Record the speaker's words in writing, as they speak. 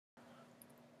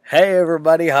Hey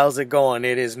everybody, how's it going?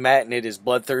 It is Matt and it is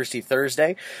Bloodthirsty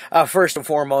Thursday. First and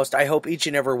foremost, I hope each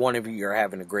and every one of you are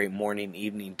having a great morning,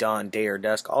 evening, dawn, day, or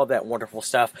dusk, all that wonderful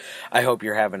stuff. I hope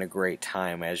you're having a great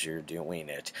time as you're doing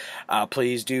it.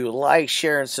 Please do like,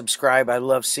 share, and subscribe. I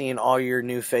love seeing all your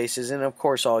new faces, and of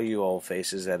course all you old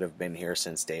faces that have been here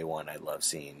since day one. I love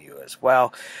seeing you as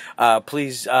well.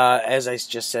 Please, as I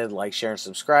just said, like, share, and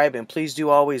subscribe, and please do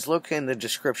always look in the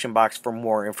description box for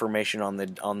more information on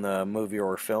the movie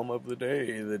or film of the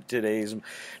day.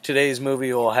 Today's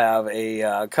movie will have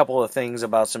a couple of things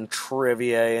about some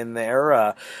trivia in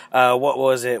there. What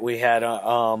was it? We had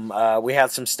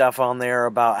some stuff on there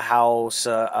about how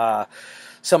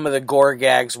some of the gore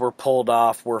gags were pulled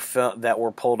off were filmed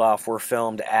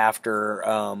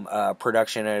after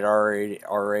production had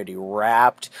already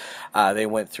wrapped. They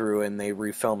went through and they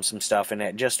refilmed some stuff, and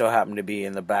it just so happened to be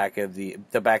in the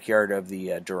backyard of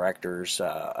the director's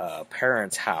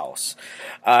parents' house.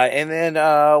 And then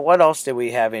what else did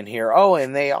we have in here? Oh,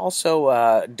 and they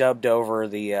also dubbed over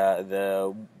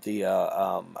the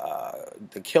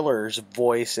killer's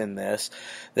voice in this.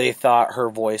 They thought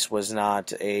her voice was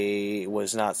not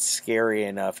scary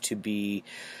enough to be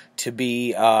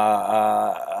taken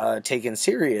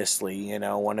seriously,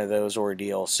 one of those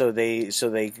ordeals. So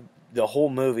the whole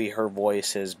movie, her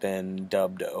voice has been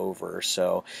dubbed over.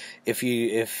 So I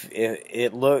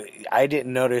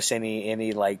didn't notice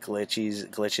any like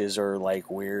glitches or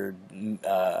like weird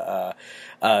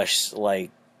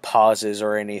like pauses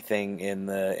or anything in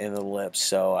the lips,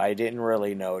 so I didn't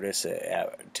really notice it,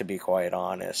 to be quite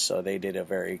honest. So they did a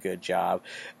very good job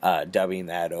dubbing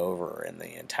that over in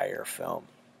the entire film.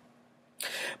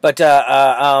 But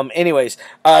anyways,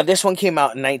 this one came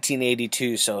out in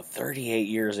 1982, so 38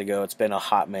 years ago. It's been a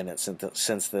hot minute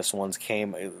since this one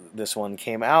came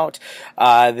out.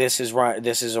 This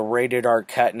is a rated R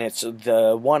cut, and it's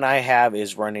the one I have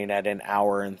is running at an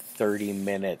hour and 30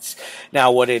 minutes.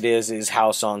 Now, what it is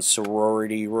House on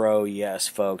Sorority Row. Yes,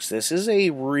 folks, this is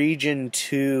a Region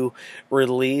 2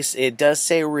 release. It does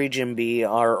say Region B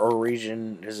or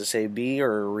Region. Does it say B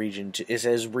or Region 2? It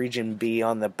says Region B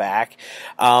on the back.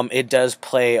 It does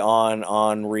play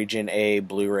on Region A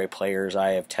Blu-ray players.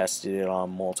 I have tested it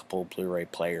on multiple Blu-ray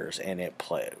players, and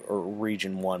or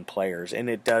Region 1 players,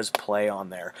 and it does play on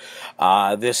there.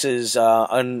 This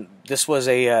was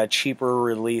a cheaper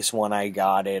release when I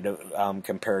got it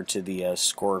compared to the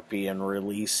Scorpion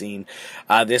releasing.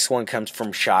 This one comes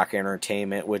from Shock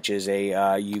Entertainment, which is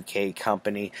a UK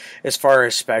company. As far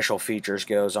as special features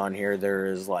goes on here, there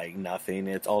is like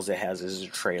nothing. All it has is a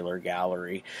trailer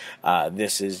gallery.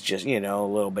 This is just, a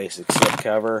little basic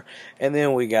slipcover. And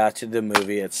then we got to the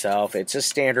movie itself. It's a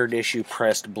standard issue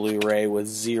pressed Blu-ray with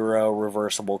 0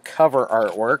 reversible cover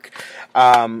artwork.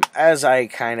 As I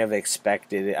kind of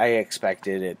expected it. I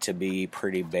expected it to be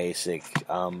pretty basic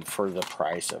for the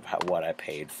price of what I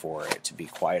paid for it, to be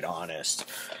quite honest.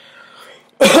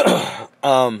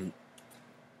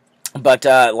 But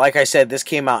like I said, this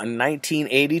came out in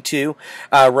 1982,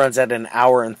 runs at an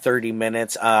hour and 30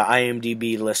 minutes.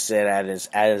 IMDb lists it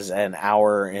as an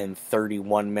hour and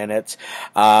 31 minutes.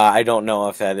 I don't know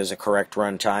if that is a correct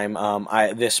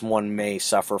runtime. This one may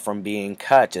suffer from being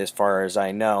cut, as far as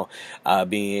I know,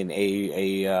 being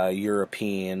a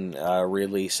European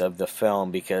release of the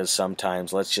film, because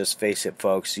sometimes, let's just face it,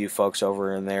 folks, you folks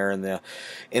over in there in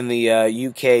the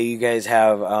UK, you guys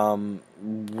have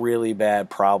really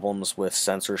bad problems with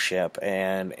censorship,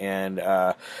 and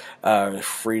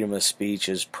freedom of speech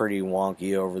is pretty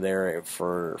wonky over there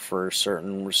for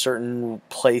certain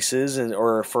places,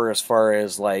 or for as far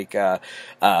as like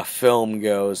film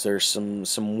goes. There's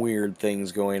some weird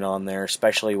things going on there,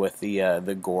 especially with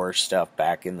the gore stuff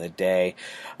back in the day.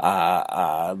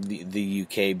 The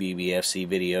UK BBFC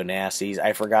Video Nasties.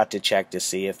 I forgot to check to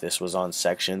see if this was on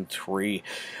Section 3.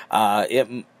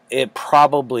 It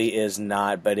probably is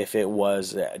not, but if it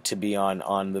was to be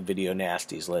on the Video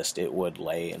Nasties list, it would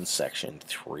lay in Section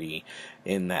 3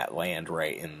 in that land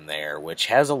right in there, which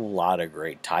has a lot of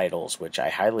great titles, which I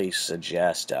highly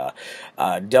suggest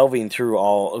delving through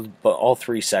all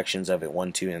 3 sections of it,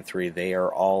 1, 2, and 3. They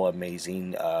are all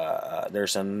amazing.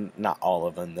 Not all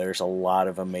of them. There's a lot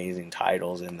of amazing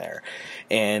titles in there,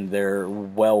 and they're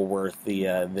well worth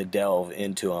the delve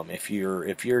into them. If you're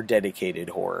a dedicated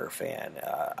horror fan,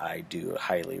 I do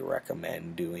highly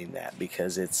recommend doing that,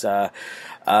 because it's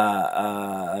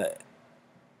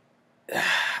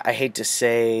I hate to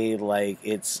say, like,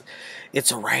 it's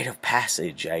a rite of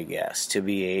passage, I guess, to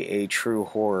be a true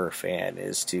horror fan,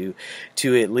 is to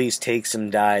at least take some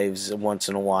dives once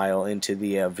in a while into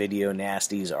the Video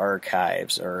Nasties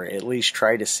archives, or at least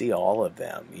try to see all of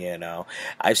them. You know,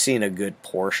 I've seen a good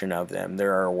portion of them.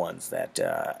 There are ones that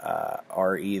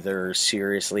are either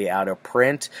seriously out of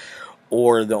print,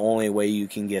 or the only way you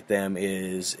can get them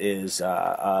is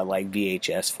like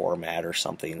VHS format or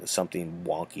something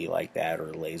wonky like that, or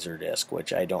Laserdisc,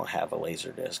 which I don't have a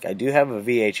Laserdisc. I do have a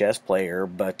VHS player,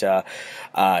 but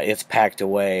it's packed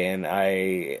away, and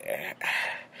I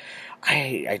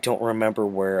don't remember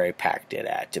where I packed it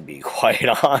at, to be quite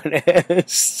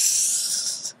honest.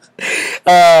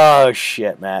 Oh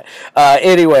shit, Matt.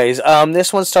 Anyways,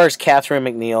 this one stars Kathryn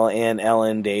McNeil and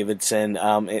Ellen Davidson.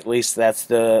 At least that's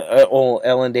the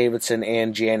Ellen Davidson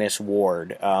and Janice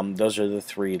Ward. Those are the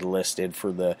three listed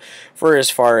for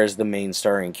as far as the main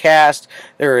starring cast.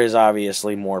 There is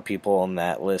obviously more people on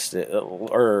that list,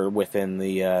 or within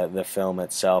the film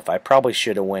itself. I probably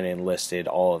should have went and listed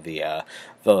all of the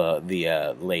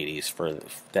ladies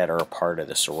that are a part of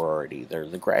the sorority. They're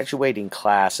the graduating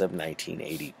class of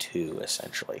 1982,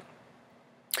 essentially.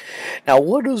 Now,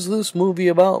 what is this movie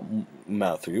about,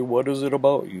 Matthew? What is it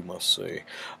about, you must say?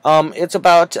 It's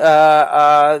about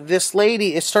this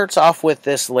lady. It starts off with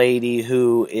this lady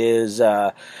who is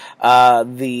the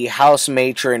house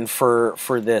matron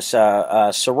for this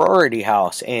sorority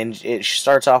house, and it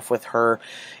starts off with her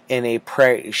in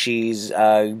she's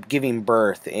giving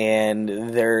birth, and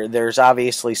there's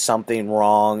obviously something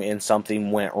wrong, and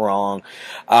something went wrong,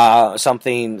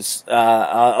 something's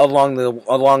along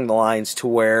the lines to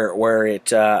where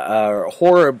it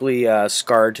horribly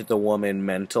scarred the woman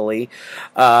mentally,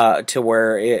 to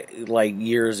where it, like,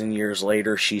 years and years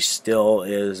later, she still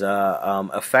is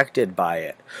affected by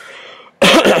it.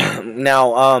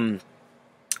 Now,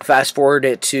 fast forward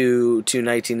it to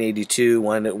 1982,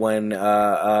 when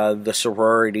the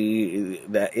sorority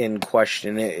that in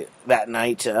question that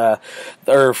night, there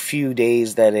are a few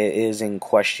days that it is in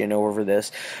question over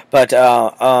this, but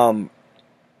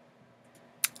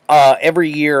every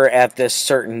year at this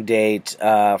certain date,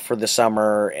 for the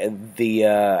summer, the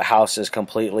house is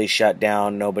completely shut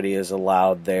down. Nobody is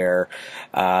allowed there.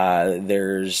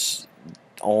 There's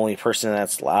only person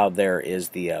that's allowed there is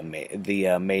the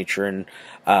matron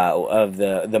of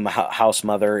the house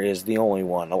mother is the only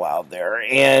one allowed there,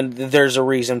 and there's a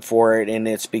reason for it, and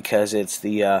it's because it's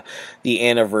the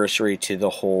anniversary to the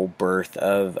whole birth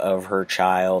of her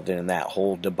child, and that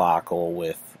whole debacle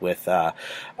with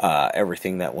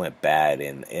everything that went bad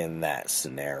in that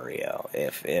scenario.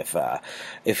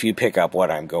 If you pick up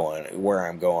where I'm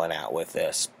going at with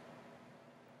this.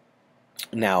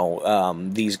 Now,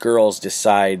 these girls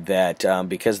decide that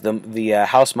because the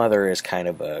house mother is kind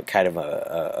of a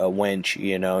wench,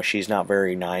 you know, she's not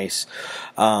very nice.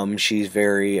 She's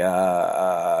very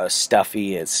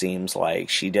stuffy. It seems like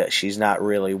she's not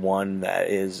really one that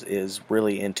is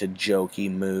really into jokey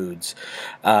moods.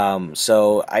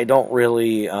 So I don't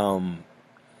really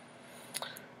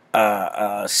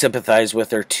sympathize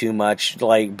with her too much,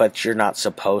 but you're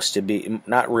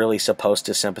not really supposed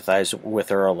to sympathize with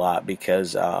her a lot,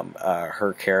 because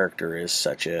her character is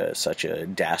such a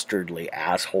dastardly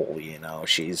asshole. You know,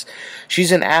 she's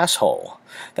an asshole.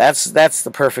 That's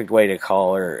the perfect way to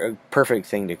call her, perfect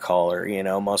thing to call her. You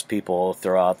know, most people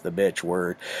throw out the bitch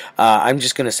word. I'm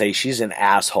just gonna say she's an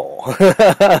asshole.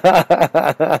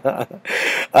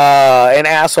 An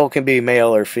asshole can be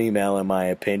male or female, in my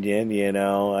opinion. You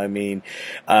know, I mean,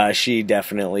 she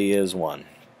definitely is one.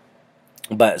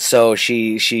 But so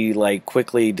she like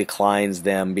quickly declines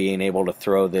them being able to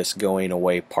throw this going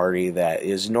away party that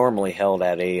is normally held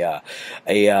at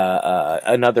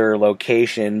another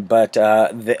location, but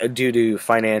due to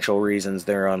financial reasons,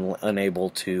 they're unable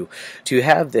to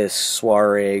have this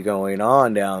soiree going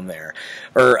on down there,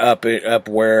 or up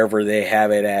wherever they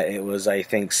have it at. It was, I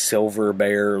think, Silver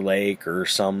Bear Lake or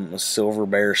some Silver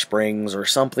Bear Springs or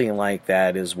something like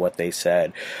that is what they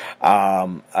said.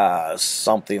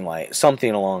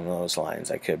 Something along those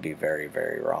lines. I could be very,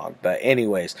 very wrong, but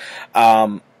anyways,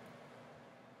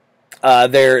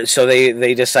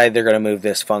 they decide they're going to move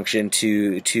this function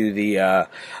to the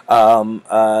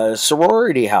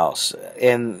sorority house,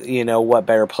 and you know what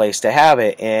better place to have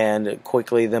it. And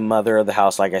quickly, the mother of the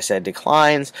house, like I said,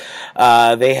 declines.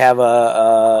 They have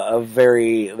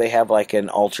they have like an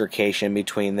altercation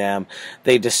between them.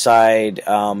 They decide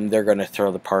they're going to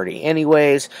throw the party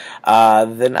anyways.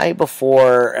 The night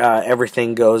before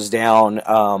everything goes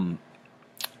down,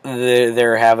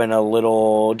 they're having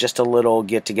just a little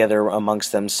get together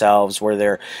amongst themselves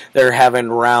where they're having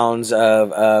rounds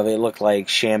of it looked like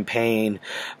champagne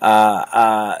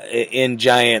in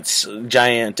giant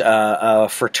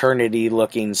fraternity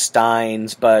looking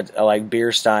steins, but like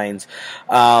beer steins.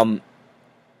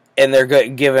 And they're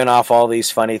giving off all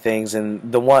these funny things, and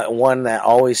the one that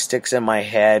always sticks in my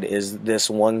head is this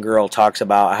one girl talks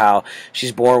about how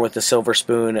she's born with a silver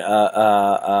spoon in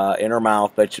her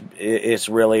mouth, but it's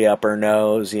really up her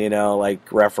nose, like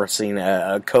referencing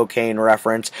a cocaine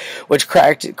reference, which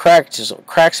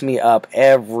cracks me up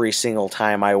every single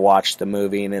time I watch the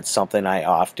movie, and it's something I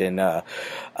often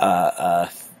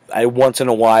I once in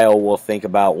a while will think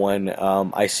about when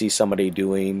I see somebody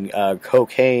doing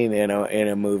cocaine in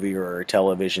a movie or a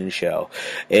television show.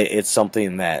 It's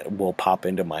something that will pop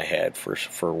into my head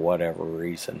for whatever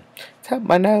reason. It's up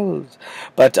my nose.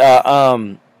 But they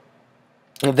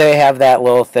have that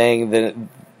little thing that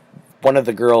one of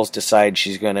the girls decides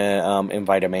she's going to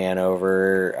invite a man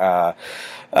over.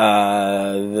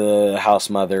 The house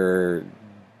mother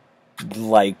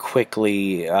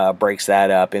quickly breaks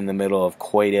that up in the middle of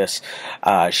coitus.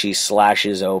 She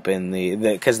slashes open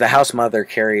because the house mother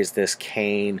carries this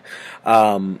cane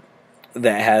that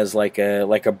has like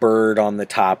a bird on the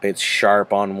top. It's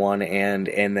sharp on one end,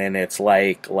 and then it's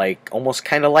like almost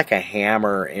kind of like a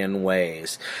hammer in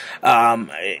ways.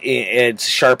 It's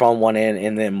sharp on one end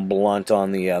and then blunt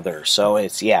on the other. So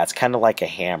it's kind of like a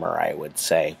hammer, I would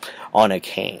say, on a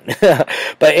cane.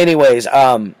 But anyways,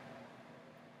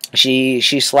 She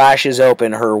slashes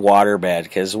open her waterbed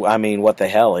because, I mean, what the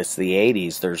hell? It's the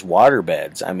 80s. There's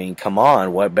waterbeds. I mean, come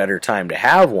on. What better time to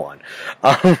have one?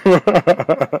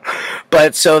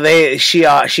 But so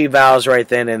she vows right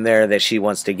then and there that she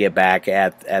wants to get back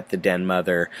at the den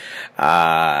mother.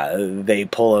 They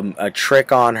pull a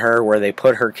trick on her where they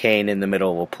put her cane in the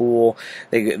middle of a pool.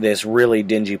 This really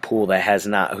dingy pool that has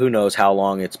not, who knows how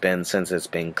long it's been since it's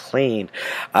been cleaned.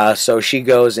 So she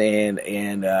goes in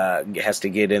and has to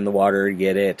get in the water to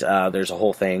get it. There's a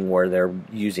whole thing where they're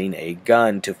using a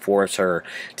gun to force her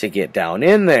to get down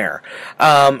in there.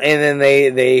 And then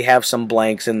they have some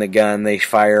blanks in the gun. They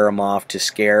fire them off to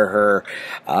scare her.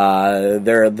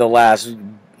 There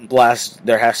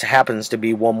happens to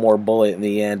be one more bullet in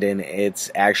the end, and it's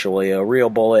actually a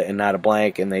real bullet and not a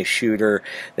blank, and they shoot her.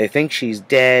 They think she's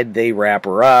dead. They wrap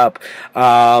her up.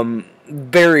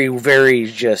 Very, very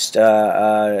just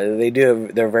they're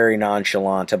very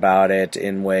nonchalant about it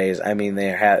in ways. I mean,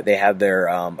 they have their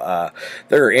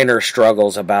inner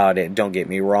struggles about it, don't get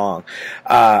me wrong,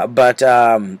 but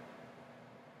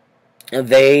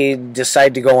they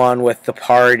decide to go on with the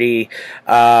party.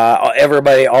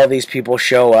 All these people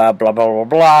show up, blah, blah,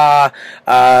 blah,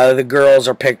 blah. The girls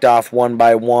are picked off one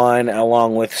by one,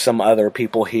 along with some other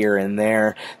people here and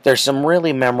there. There's some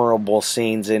really memorable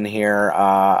scenes in here.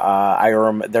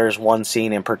 There's one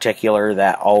scene in particular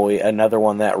another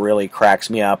one that really cracks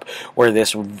me up, where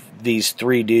these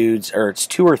three dudes, or it's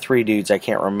two or three dudes, I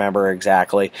can't remember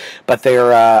exactly, but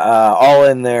they're all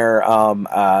in their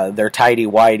tidy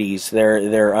whities,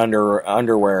 their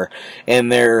underwear,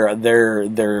 and their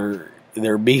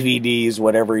BVDs,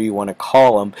 whatever you want to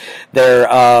call them.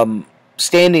 They're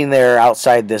standing there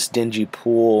outside this dingy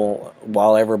pool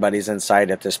while everybody's inside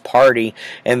at this party,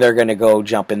 and they're going to go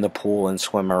jump in the pool and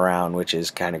swim around, which is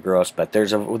kind of gross. But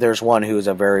there's one who's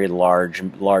a very large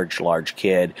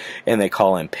kid, and they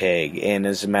call him Pig. And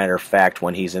as a matter of fact,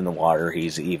 when he's in the water, he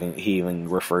even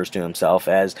refers to himself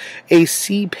as a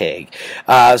sea pig.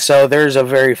 So there's a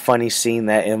very funny scene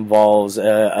that involves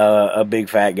a big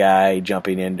fat guy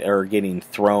jumping in, or getting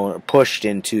pushed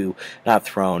into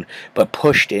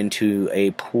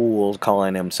a pool,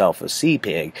 calling himself a sea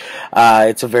pig.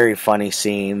 It's a very funny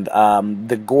scene.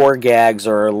 The gore gags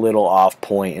are a little off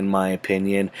point, in my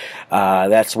opinion.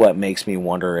 That's what makes me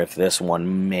wonder if this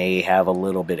one may have a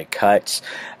little bit of cuts,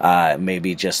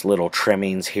 maybe just little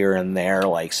trimmings here and there,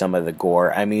 like some of the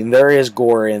gore. I mean, there is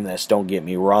gore in this, don't get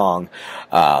me wrong,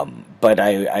 but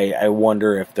I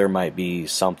wonder if there might be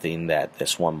something that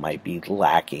this one might be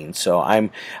lacking. So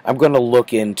I'm going to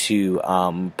look into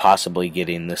possibly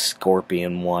getting the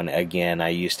Scorpion one again. I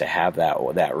used to have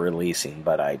that releasing,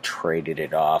 but I traded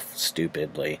it off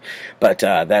stupidly. But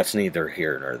that's neither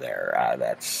here nor there.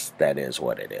 That is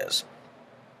what it is.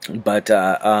 But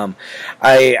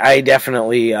I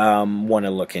definitely want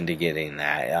to look into getting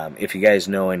that. If you guys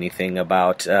know anything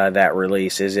about that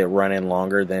release, is it running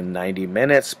longer than 90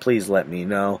 minutes? Please let me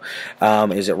know.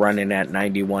 Is it running at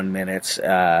 91 minutes?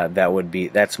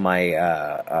 That's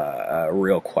my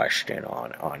real question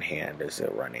on hand. Is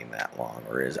it running that long,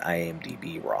 or is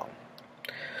IMDb wrong?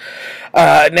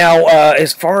 Now,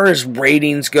 as far as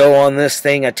ratings go on this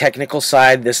thing, a technical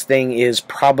side, this thing is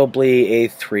probably a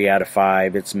 3 out of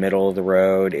 5. It's middle of the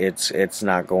road. It's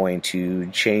not going to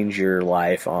change your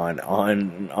life on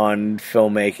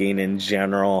filmmaking in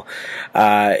general.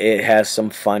 It has some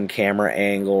fun camera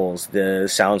angles. The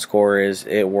sound score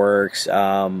it works.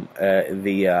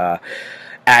 The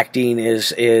acting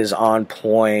is on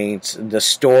point. The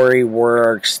story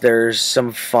works. There's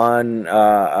some fun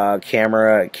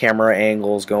camera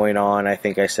angles going on. I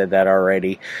think I said that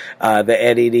already. The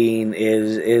editing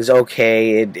is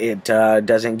okay. It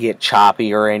doesn't get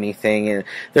choppy or anything. And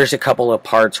there's a couple of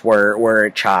parts where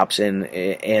it chops and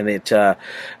it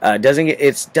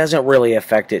doesn't really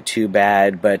affect it too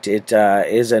bad, but it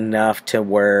is enough to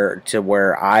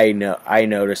where I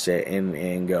notice it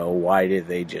and go, why did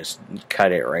they just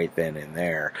cut it right then and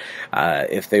there?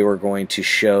 If they were going to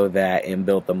show that and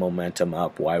build the momentum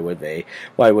up, why would they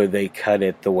cut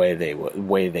it the way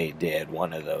they did?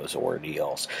 One of those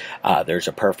ordeals. There's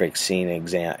a perfect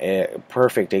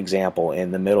example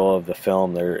in the middle of the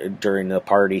film. During the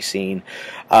party scene,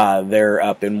 they're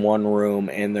up in one room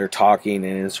and they're talking,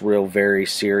 and it's very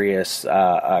serious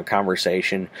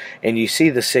conversation, and you see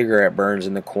the cigarette burns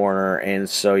in the corner, and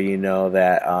so you know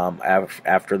that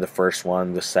after the first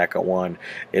one, the second one,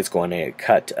 it's going to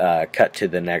cut to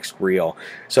the next reel,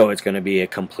 so it's going to be a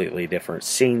completely different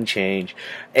scene change,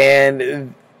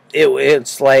 and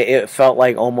it felt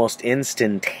like almost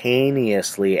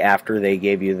instantaneously after they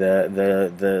gave you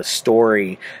the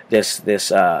story, this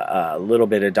little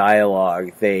bit of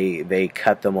dialogue, they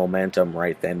cut the momentum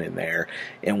right then and there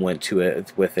and went to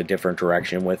it with a different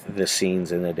direction, with the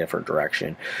scenes in a different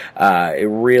direction.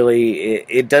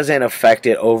 It doesn't affect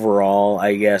it overall,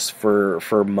 I guess, for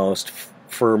most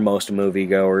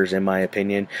moviegoers, in my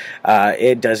opinion.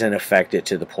 It doesn't affect it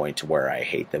to the point to where I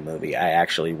hate the movie. I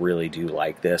actually really do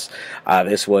like this.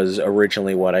 This was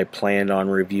originally what I planned on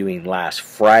reviewing last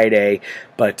Friday,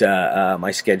 but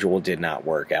my schedule did not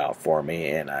work out for me,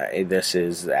 and this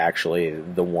is actually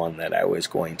the one that I was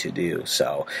going to do.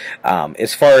 So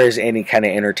as far as any kind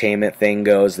of entertainment thing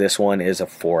goes, this one is a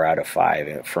 4 out of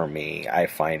 5 for me. I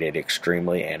find it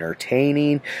extremely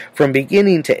entertaining from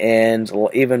beginning to end,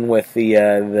 even with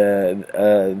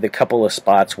the couple of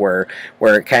spots where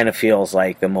it kind of feels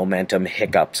like the momentum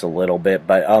hiccups a little bit,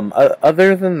 but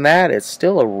other than that, it's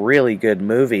still a really good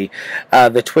movie.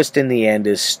 The twist in the end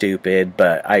is stupid,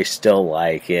 but I still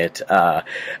like it.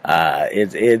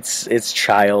 It's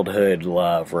childhood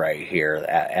love right here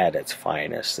at its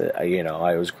finest.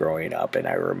 I was growing up and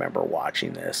I remember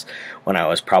watching this when I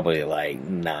was probably like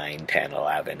 9, 10,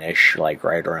 11-ish, like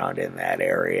right around in that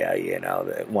area,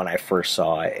 when I first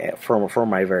saw it for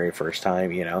my very first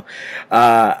time,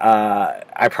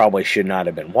 I probably should not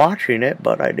have been watching it,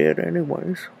 but I did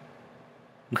anyways.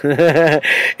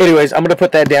 Anyways, I'm going to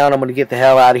put that down. I'm going to get the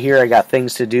hell out of here. I got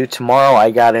things to do tomorrow.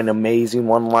 I got an amazing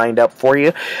one lined up for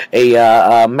you.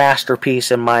 A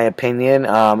masterpiece, in my opinion.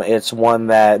 It's one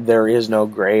that there is no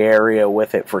gray area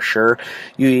with it for sure.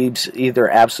 You either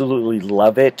absolutely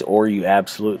love it or you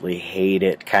absolutely hate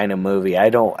it kind of movie. I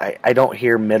don't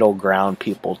hear middle ground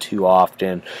people too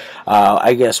often.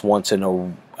 I guess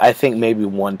I think maybe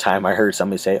one time I heard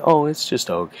somebody say, "Oh, it's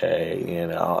just okay."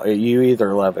 You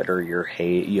either love it or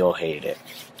you'll hate it.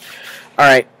 All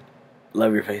right,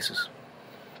 love your faces.